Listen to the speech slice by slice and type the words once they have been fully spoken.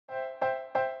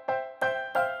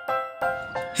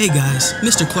Hey guys,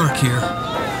 Mr. Clark here.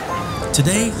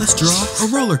 Today, let's draw a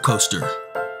roller coaster.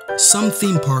 Some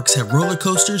theme parks have roller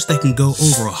coasters that can go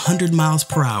over 100 miles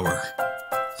per hour.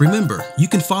 Remember, you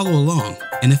can follow along,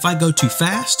 and if I go too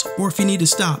fast, or if you need to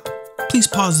stop, please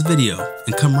pause the video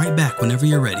and come right back whenever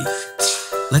you're ready.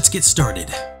 Let's get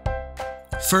started.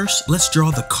 First, let's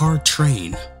draw the car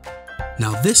train.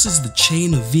 Now this is the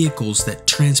chain of vehicles that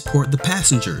transport the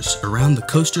passengers around the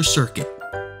coaster circuit.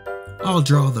 I'll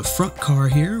draw the front car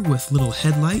here with little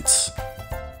headlights.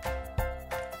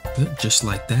 Good, just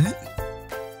like that.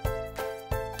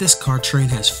 This car train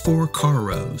has 4 car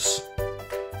rows.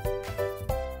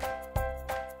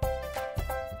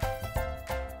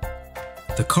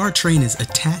 The car train is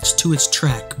attached to its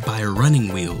track by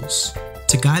running wheels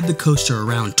to guide the coaster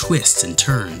around twists and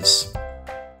turns.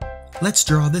 Let's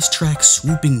draw this track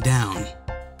swooping down.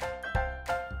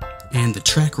 And the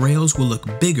track rails will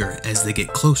look bigger as they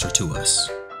get closer to us.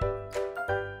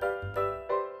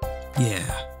 Yeah.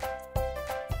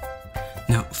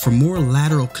 Now, for more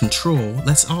lateral control,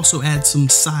 let's also add some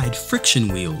side friction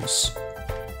wheels.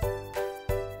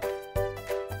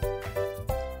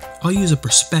 I'll use a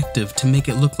perspective to make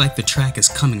it look like the track is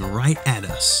coming right at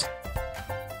us.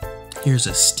 Here's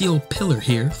a steel pillar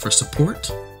here for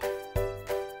support.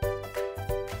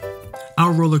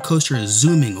 Our roller coaster is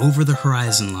zooming over the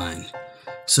horizon line,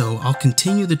 so I'll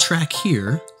continue the track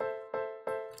here,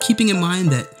 keeping in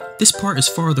mind that this part is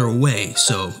farther away,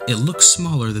 so it looks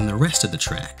smaller than the rest of the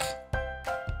track.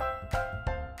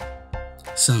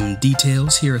 Some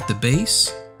details here at the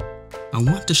base. I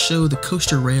want to show the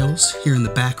coaster rails here in the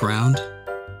background.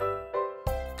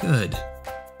 Good.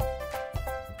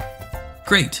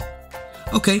 Great.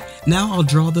 Okay, now I'll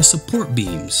draw the support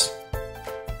beams.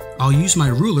 I'll use my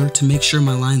ruler to make sure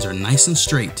my lines are nice and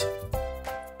straight.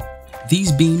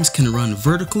 These beams can run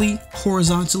vertically,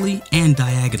 horizontally, and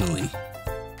diagonally.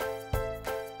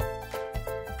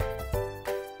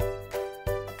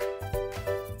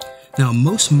 Now,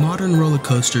 most modern roller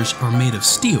coasters are made of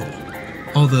steel,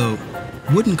 although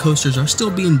wooden coasters are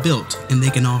still being built and they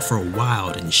can offer a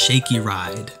wild and shaky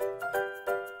ride.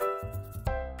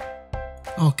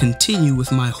 I'll continue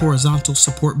with my horizontal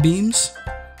support beams.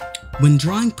 When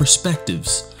drawing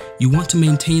perspectives, you want to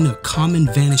maintain a common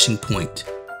vanishing point.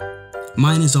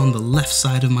 Mine is on the left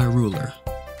side of my ruler.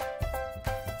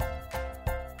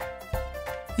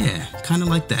 Yeah, kind of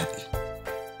like that.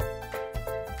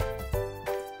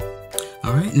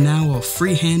 Alright, now I'll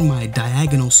freehand my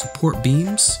diagonal support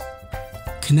beams,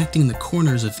 connecting the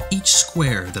corners of each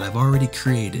square that I've already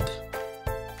created.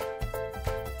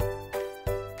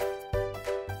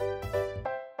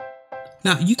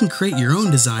 Now, you can create your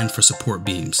own design for support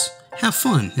beams. Have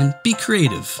fun and be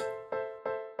creative.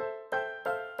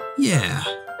 Yeah.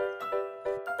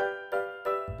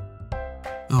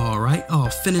 Alright,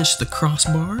 I'll finish the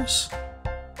crossbars.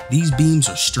 These beams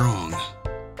are strong.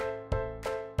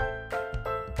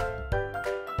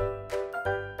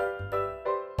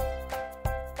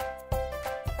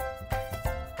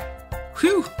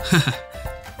 Whew!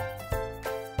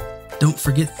 Don't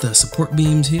forget the support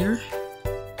beams here.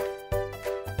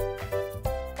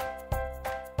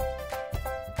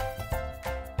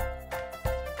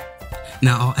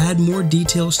 Now I'll add more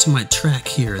details to my track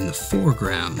here in the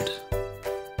foreground.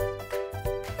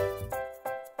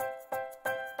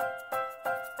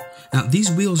 Now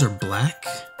these wheels are black.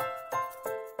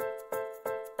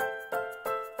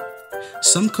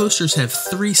 Some coasters have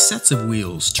 3 sets of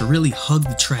wheels to really hug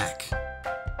the track.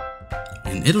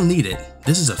 And it'll need it.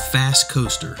 This is a fast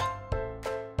coaster.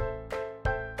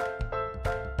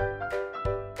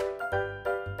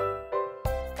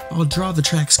 I'll draw the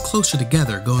tracks closer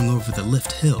together going over the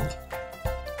lift hill.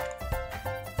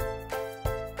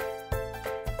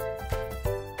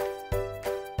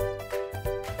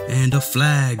 And a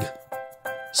flag.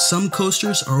 Some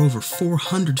coasters are over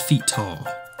 400 feet tall.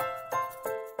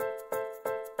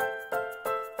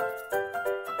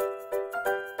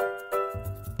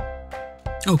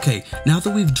 Okay, now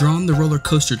that we've drawn the roller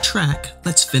coaster track,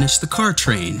 let's finish the car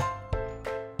train.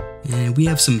 And we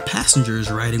have some passengers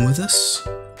riding with us.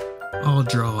 I'll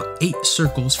draw 8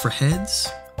 circles for heads.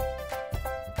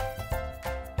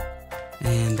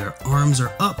 And their arms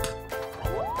are up.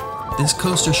 This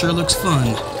coaster sure looks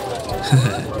fun.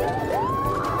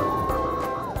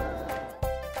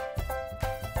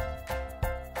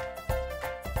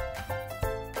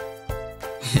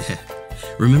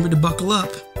 Remember to buckle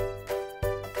up.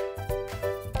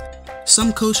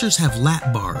 Some coasters have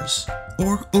lap bars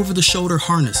or over-the-shoulder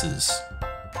harnesses.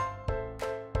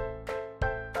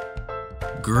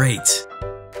 Great.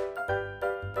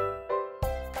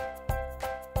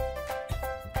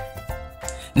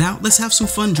 Now let's have some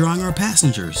fun drawing our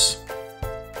passengers.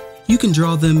 You can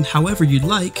draw them however you'd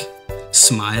like,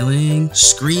 smiling,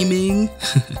 screaming.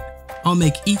 I'll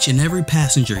make each and every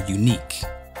passenger unique.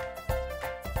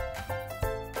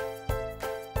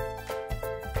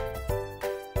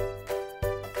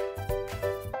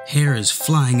 Hair is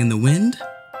flying in the wind.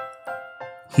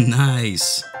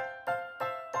 Nice.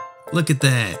 Look at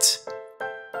that.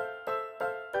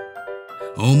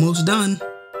 Almost done.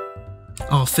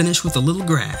 I'll finish with a little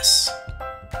grass.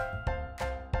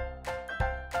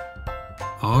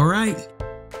 All right,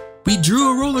 we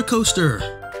drew a roller coaster.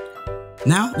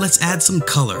 Now let's add some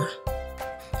color.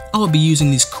 I'll be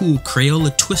using these cool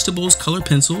Crayola Twistables color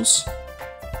pencils.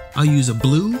 I'll use a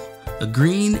blue, a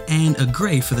green, and a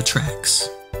gray for the tracks.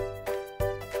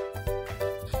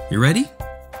 You ready?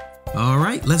 All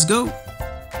right, let's go.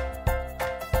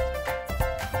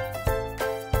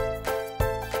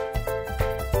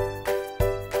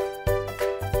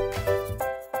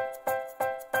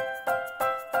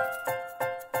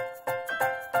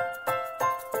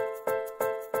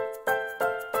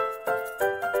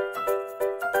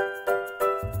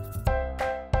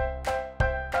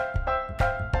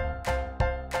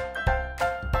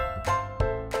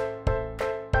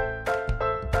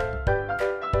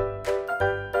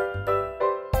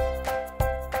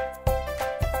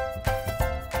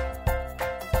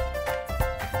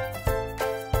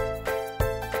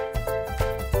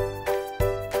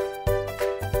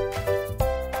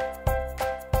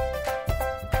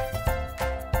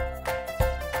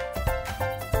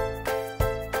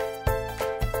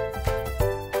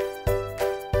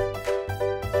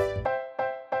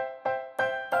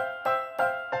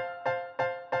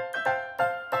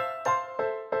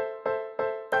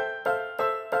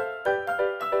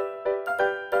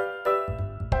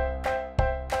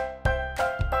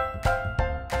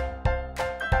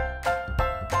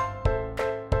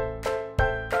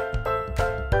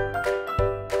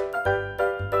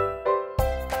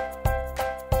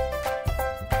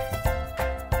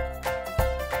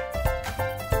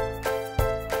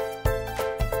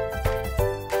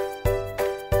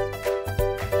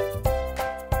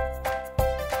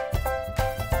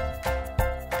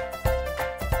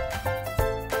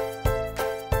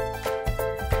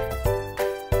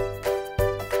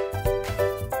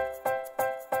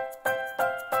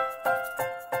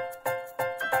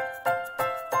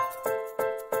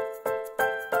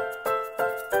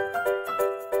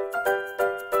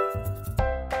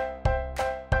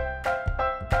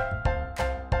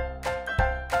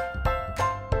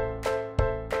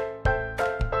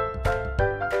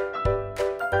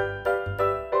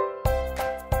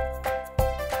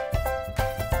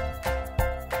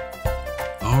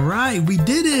 All right, we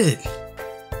did it!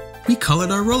 We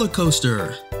colored our roller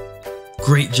coaster.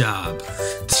 Great job.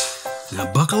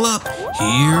 Now buckle up,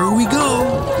 here we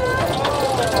go!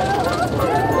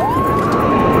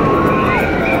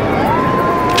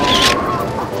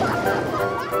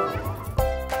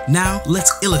 Now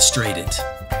let's illustrate it.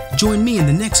 Join me in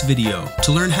the next video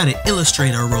to learn how to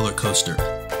illustrate our roller coaster.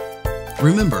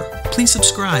 Remember, please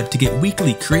subscribe to get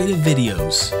weekly creative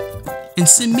videos. And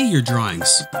send me your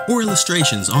drawings or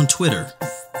illustrations on Twitter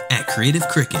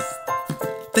 @CreativeCricket.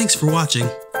 Thanks for watching.